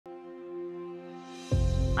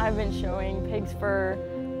I've been showing pigs for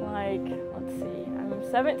let's see, I'm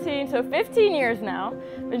 17, so 15 years now.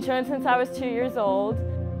 Been showing since I was 2 years old.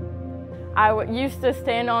 I used to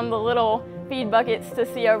stand on the little feed buckets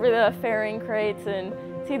to see over the farrowing crates and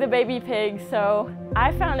see the baby pigs, so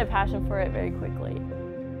I found a passion for it very quickly.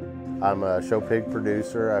 I'm a show pig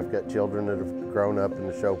producer. I've got children that have grown up in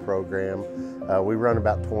the show program. We run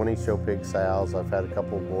about 20 show pig sows. I've had a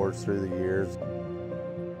couple of boars through the years.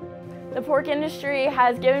 The pork industry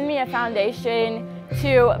has given me a foundation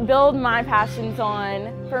to build my passions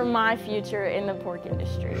on for my future in the pork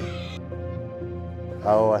industry.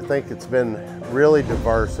 Oh, I think it's been really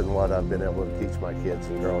diverse in what I've been able to teach my kids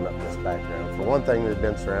and growing up in this background. For one thing, they've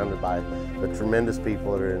been surrounded by the tremendous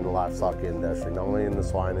people that are in the livestock industry, not only in the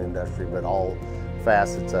swine industry, but all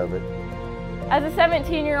facets of it. As a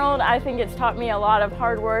 17-year-old, I think it's taught me a lot of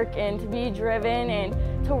hard work and to be driven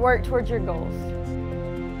and to work towards your goals.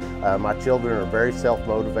 My children are very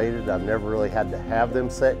self-motivated. I've never really had to have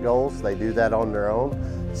them set goals. They do that on their own.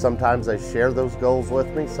 Sometimes they share those goals with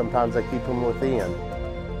me, sometimes I keep them within.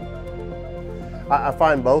 I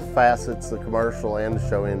find both facets, the commercial and the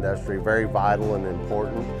show industry, very vital and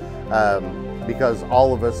important because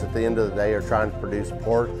all of us at the end of the day are trying to produce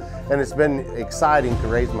pork. And it's been exciting to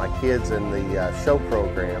raise my kids in the show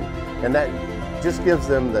program, and that just gives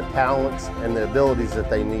them the talents and the abilities that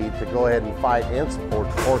they need to go ahead and fight and support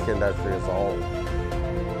the pork industry as a whole.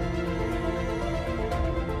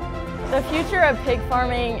 The future of pig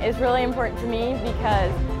farming is really important to me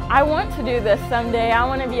because I want to do this someday. I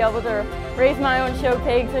want to be able to raise my own show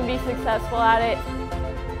pigs and be successful at it.